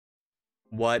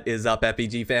What is up,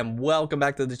 FPG fam? Welcome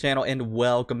back to the channel and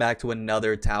welcome back to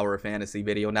another Tower Fantasy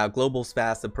video. Now, Global's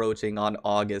fast approaching on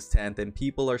August 10th and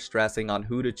people are stressing on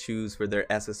who to choose for their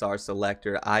SSR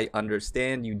selector. I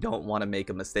understand you don't want to make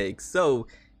a mistake. So,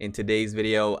 in today's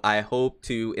video, I hope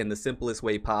to, in the simplest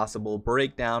way possible,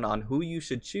 break down on who you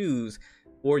should choose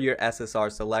for your SSR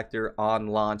selector on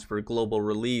launch for global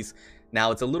release.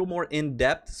 Now, it's a little more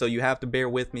in-depth, so you have to bear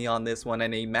with me on this one,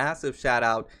 and a massive shout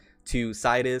out to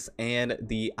Citus and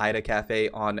the Ida Cafe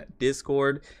on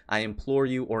Discord. I implore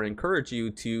you or encourage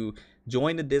you to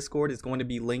join the Discord. It's going to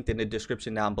be linked in the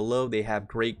description down below. They have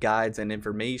great guides and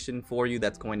information for you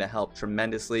that's going to help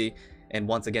tremendously. And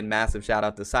once again, massive shout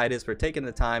out to Citus for taking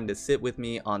the time to sit with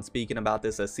me on speaking about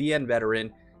this, a CN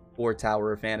veteran for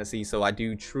Tower of Fantasy. So I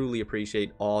do truly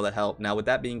appreciate all the help. Now, with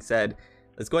that being said,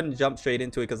 let's go ahead and jump straight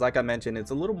into it, because like I mentioned,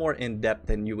 it's a little more in-depth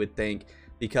than you would think,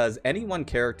 because any one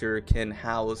character can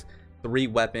house 3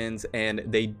 weapons and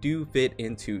they do fit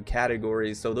into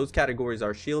categories. So those categories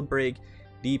are shield break,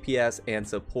 DPS, and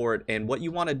support. And what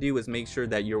you want to do is make sure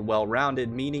that you're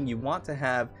well-rounded, meaning you want to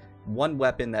have one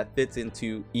weapon that fits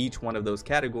into each one of those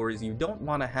categories. You don't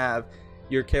want to have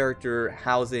your character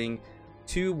housing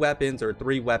 2 weapons or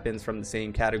 3 weapons from the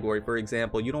same category. For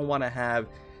example, you don't want to have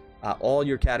all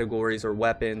your categories or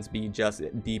weapons be just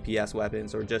DPS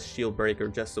weapons, or just shield break, or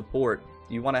just support.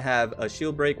 You want to have a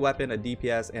shield break weapon, a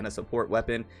DPS, and a support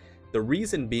weapon. The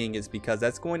reason being is because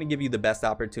that's going to give you the best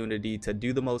opportunity to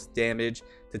do the most damage,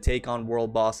 to take on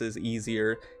world bosses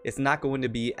easier. It's not going to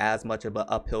be as much of an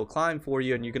uphill climb for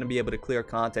you, and you're going to be able to clear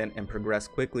content and progress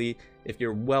quickly if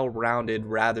you're well-rounded,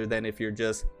 rather than if you're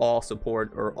just all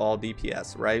support or all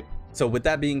DPS, right? So with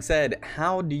that being said,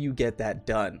 how do you get that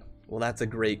done? Well, that's a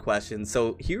great question.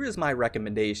 So here is my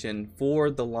recommendation for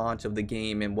the launch of the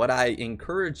game and what I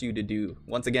encourage you to do.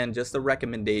 Once again, just a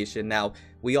recommendation. Now,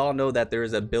 we all know that there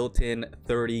is a built-in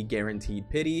 30 guaranteed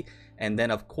pity, and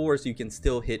then of course you can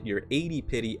still hit your 80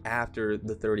 pity after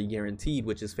the 30 guaranteed,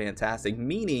 which is fantastic,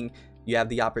 meaning you have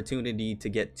the opportunity to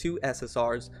get 2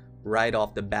 SSRs right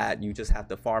off the bat. You just have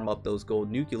to farm up those gold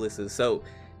nucleuses. So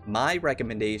my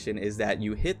recommendation is that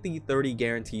you hit the 30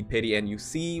 guaranteed pity and you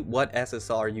see what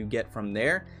SSR you get from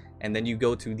there, and then you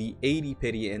go to the 80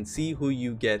 pity and see who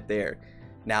you get there.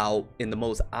 Now, in the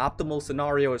most optimal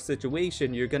scenario or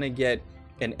situation, you're gonna get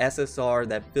an SSR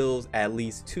that fills at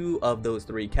least 2 of those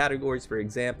 3 categories. For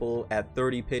example, at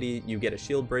 30 pity you get a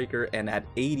shield breaker, and at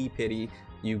 80 pity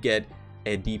you get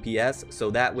a DPS.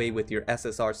 So that way, with your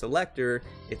SSR selector,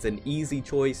 it's an easy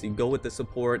choice. You go with the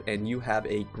support and you have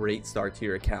a great start to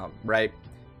your account, right?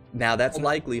 Now, that's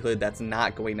likelihood that's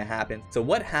not going to happen. So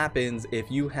what happens if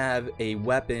you have a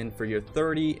weapon for your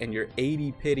 30 and your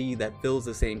 80 pity that fills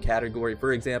the same category?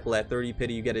 For example, at 30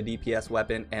 pity you get a DPS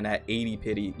weapon, and at 80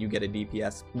 pity you get a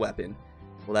DPS weapon.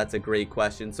 Well, that's a great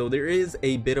question. So there is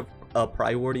a bit of a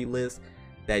priority list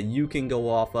that you can go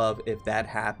off of if that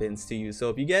happens to you.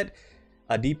 So if you get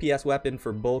a DPS weapon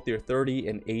for both your 30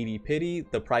 and 80 pity,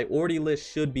 the priority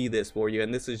list should be this for you.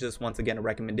 And this is just, once again, a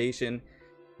recommendation.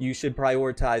 You should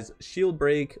prioritize shield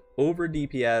break over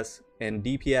DPS and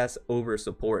DPS over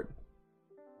support.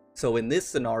 So in this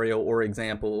scenario or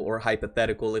example or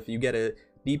hypothetical, if you get a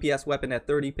DPS weapon at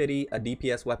 30 pity, a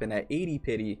DPS weapon at 80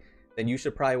 pity, then you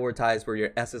should prioritize for your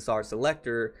SSR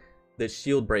selector the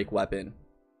shield break weapon.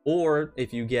 Or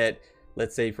if you get,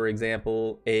 let's say, for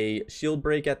example, a shield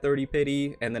break at 30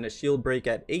 pity and then a shield break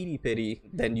at 80 pity,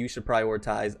 then you should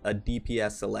prioritize a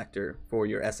DPS selector for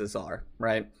your SSR,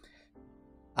 right?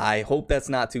 I hope that's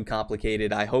not too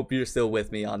complicated. I hope you're still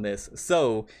with me on this.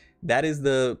 So that is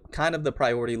the kind of the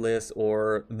priority list,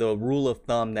 or the rule of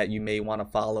thumb that you may want to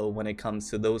follow when it comes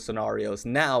to those scenarios.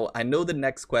 Now, I know the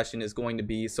next question is going to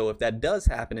be, so if that does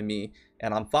happen to me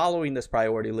and I'm following this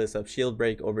priority list of shield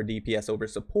break over DPS over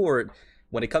support,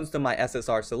 when it comes to my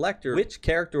SSR selector, which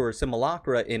character or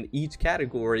simulacra in each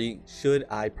category should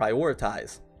I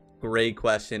prioritize? Great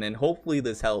question, and hopefully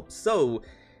this helps. So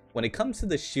when it comes to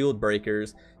the shield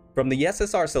breakers, from the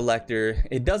SSR selector,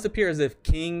 it does appear as if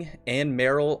King and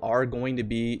Meryl are going to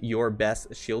be your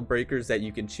best shield breakers that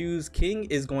you can choose. King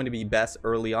is going to be best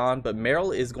early on, but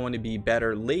Meryl is going to be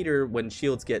better later when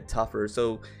shields get tougher.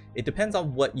 So it depends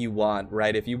on what you want,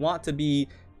 right? If you want to be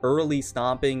early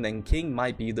stomping, then King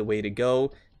might be the way to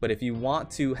go. But if you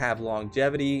want to have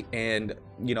longevity and,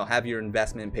 you know, have your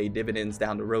investment pay dividends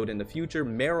down the road in the future,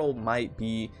 Meryl might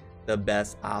be the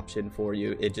best option for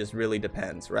you. It just really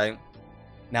depends, right?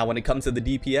 Now, when it comes to the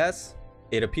DPS,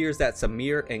 it appears that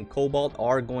Samir and Cobalt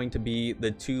are going to be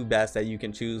the 2 best that you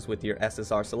can choose with your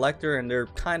SSR selector, and they're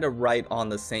kind of right on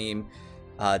the same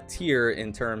tier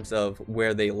in terms of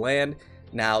where they land.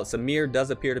 Now, Samir does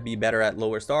appear to be better at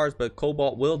lower stars, but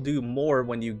Cobalt will do more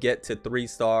when you get to 3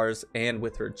 stars and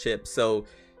with her chip. So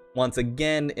once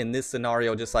again, in this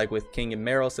scenario, just like with King and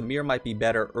Meryl, Samir might be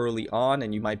better early on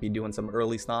and you might be doing some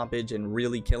early stompage and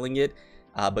really killing it.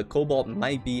 But Cobalt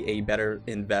might be a better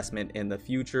investment in the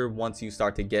future once you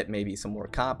start to get maybe some more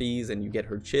copies and you get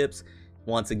her chips.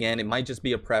 Once again, it might just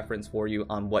be a preference for you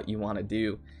on what you want to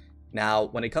do. Now,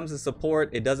 when it comes to support,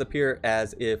 it does appear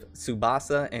as if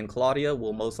Tsubasa and Claudia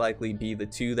will most likely be the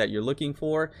 2 that you're looking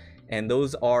for. And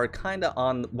those are kind of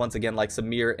on, once again, like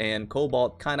Samir and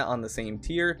Cobalt, kind of on the same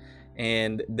tier.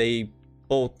 And they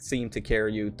both seem to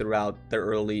carry you throughout the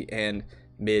early and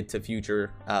mid to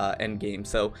future end game.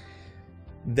 So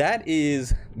that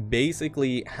is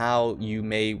basically how you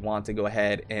may want to go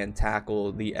ahead and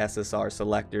tackle the SSR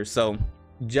selector. So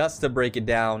just to break it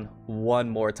down one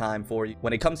more time for you,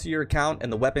 when it comes to your account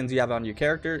and the weapons you have on your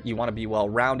character, you want to be well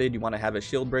rounded. You want to have a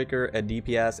shield breaker, a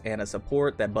DPS, and a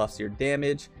support that buffs your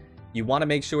damage. You want to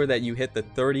make sure that you hit the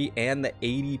 30 and the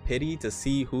 80 pity to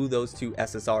see who those 2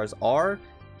 SSRs are.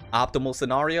 Optimal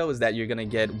scenario is that you're going to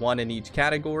get 1 in each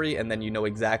category, and then you know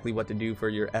exactly what to do for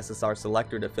your SSR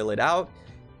selector to fill it out.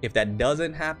 If that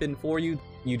doesn't happen for you,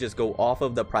 you just go off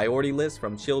of the priority list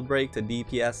from shield break to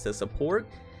DPS to support.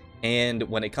 And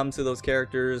when it comes to those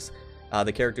characters,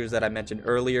 the characters that I mentioned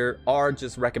earlier are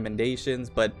just recommendations,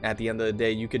 but at the end of the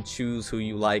day, you could choose who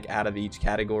you like out of each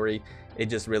category. It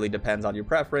just really depends on your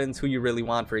preference, who you really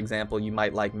want. For example, you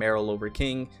might like Meryl over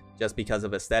King just because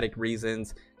of aesthetic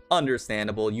reasons.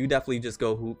 Understandable. You definitely just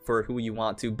go for who you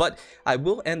want to. But I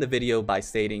will end the video by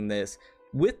stating this.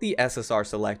 With the SSR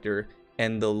selector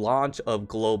and the launch of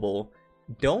Global,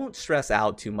 don't stress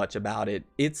out too much about it.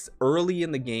 It's early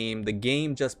in the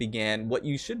game just began. What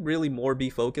you should really more be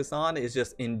focused on is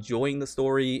just enjoying the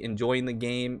story, enjoying the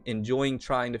game, enjoying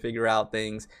trying to figure out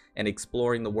things and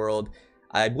exploring the world.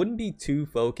 I wouldn't be too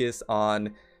focused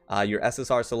on your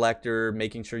SSR selector,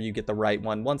 making sure you get the right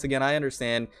one. Once again, I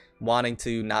understand wanting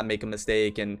to not make a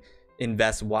mistake and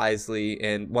invest wisely,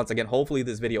 and once again, hopefully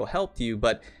this video helped you.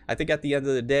 But I think at the end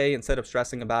of the day, instead of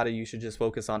stressing about it, you should just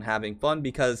focus on having fun,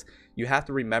 because you have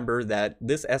to remember that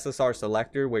this SSR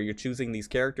selector where you're choosing these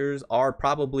characters are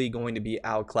probably going to be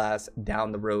outclassed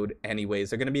down the road anyways.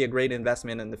 They're going to be a great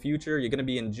investment in the future. You're going to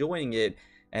be enjoying it,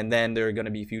 and then there are going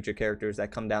to be future characters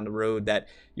that come down the road that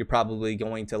you're probably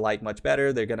going to like much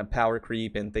better. They're going to power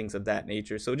creep and things of that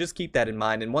nature. So just keep that in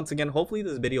mind. And once again, hopefully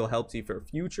this video helps you for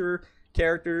future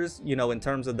characters. You know, in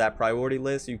terms of that priority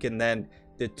list, you can then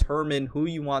determine who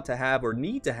you want to have or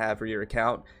need to have for your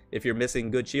account. If you're missing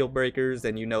good shield breakers,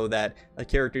 then you know that a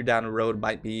character down the road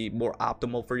might be more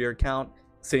optimal for your account.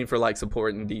 Same for like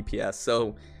support and DPS.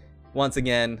 So once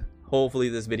again, hopefully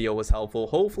this video was helpful.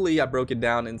 Hopefully I broke it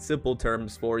down in simple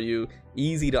terms for you,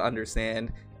 easy to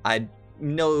understand. I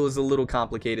know it was a little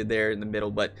complicated there in the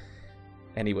middle, but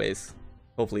anyways,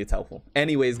 hopefully it's helpful.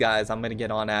 Anyways, guys, I'm gonna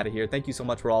get on out of here. Thank you so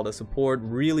much for all the support.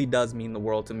 Really does mean the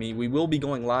world to me. We will be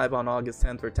going live on August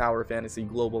 10th for Tower Fantasy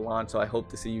Global launch, so I hope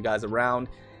to see you guys around.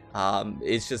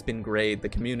 It's just been great. The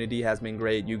community has been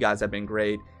great. You guys have been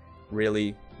great.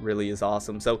 Really is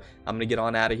awesome. So I'm gonna get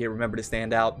on out of here. Remember to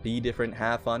stand out, be different,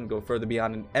 have fun, go further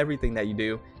beyond in everything that you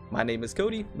do. My name is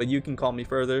Cody, but you can call me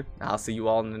further. I'll see you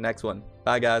all in the next one.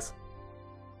 Bye, guys.